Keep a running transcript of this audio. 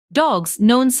Dogs,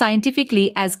 known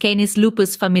scientifically as Canis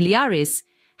lupus familiaris,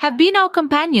 have been our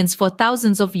companions for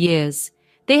thousands of years.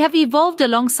 They have evolved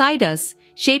alongside us,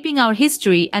 shaping our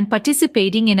history and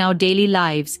participating in our daily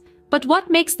lives. But what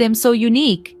makes them so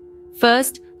unique?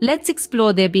 First, let's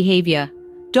explore their behavior.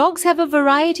 Dogs have a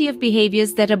variety of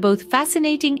behaviors that are both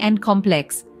fascinating and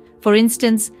complex. For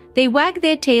instance, they wag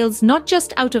their tails not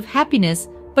just out of happiness,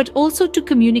 but also to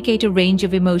communicate a range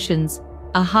of emotions.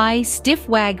 A high, stiff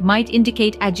wag might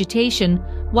indicate agitation,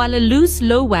 while a loose,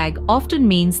 low wag often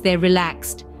means they're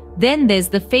relaxed. Then there's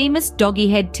the famous doggy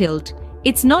head tilt.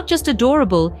 It's not just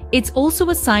adorable, it's also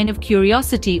a sign of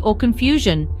curiosity or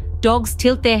confusion. Dogs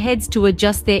tilt their heads to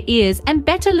adjust their ears and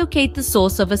better locate the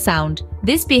source of a sound.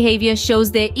 This behavior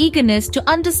shows their eagerness to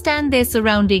understand their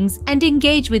surroundings and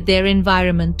engage with their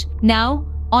environment. Now,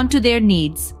 onto their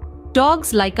needs.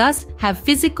 Dogs, like us, have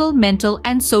physical, mental,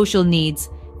 and social needs.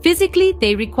 Physically,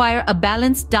 they require a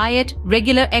balanced diet,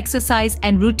 regular exercise,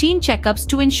 and routine checkups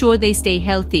to ensure they stay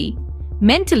healthy.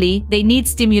 Mentally, they need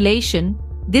stimulation.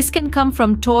 This can come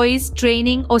from toys,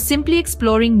 training, or simply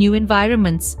exploring new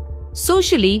environments.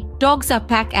 Socially, dogs are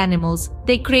pack animals.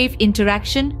 They crave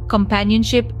interaction,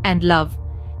 companionship, and love.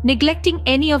 Neglecting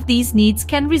any of these needs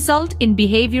can result in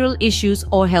behavioral issues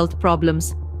or health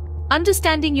problems.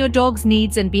 Understanding your dog's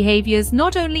needs and behaviors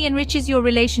not only enriches your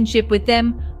relationship with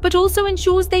them, but also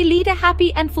ensures they lead a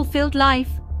happy and fulfilled life.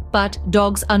 But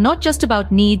dogs are not just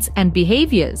about needs and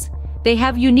behaviors. They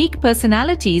have unique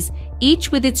personalities,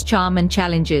 each with its charm and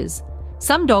challenges.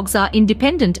 Some dogs are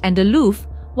independent and aloof,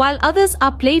 while others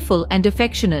are playful and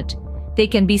affectionate. They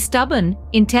can be stubborn,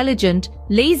 intelligent,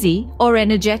 lazy, or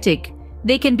energetic.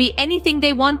 They can be anything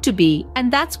they want to be,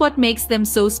 and that's what makes them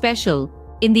so special.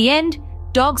 In the end,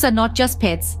 dogs are not just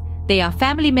pets. They are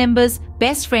family members,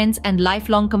 best friends, and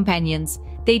lifelong companions.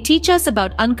 They teach us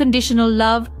about unconditional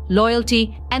love,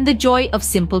 loyalty, and the joy of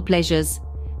simple pleasures.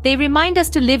 They remind us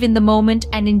to live in the moment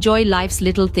and enjoy life's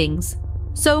little things.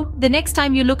 So, the next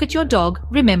time you look at your dog,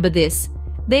 remember this.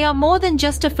 They are more than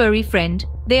just a furry friend.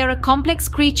 They are a complex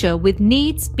creature with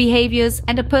needs, behaviors,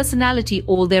 and a personality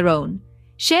all their own.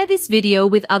 Share this video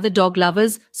with other dog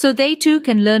lovers so they too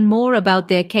can learn more about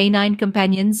their canine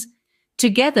companions.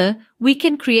 Together, we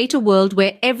can create a world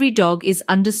where every dog is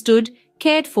understood,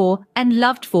 cared for, and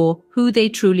loved for who they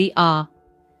truly are.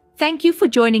 Thank you for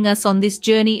joining us on this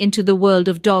journey into the world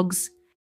of dogs.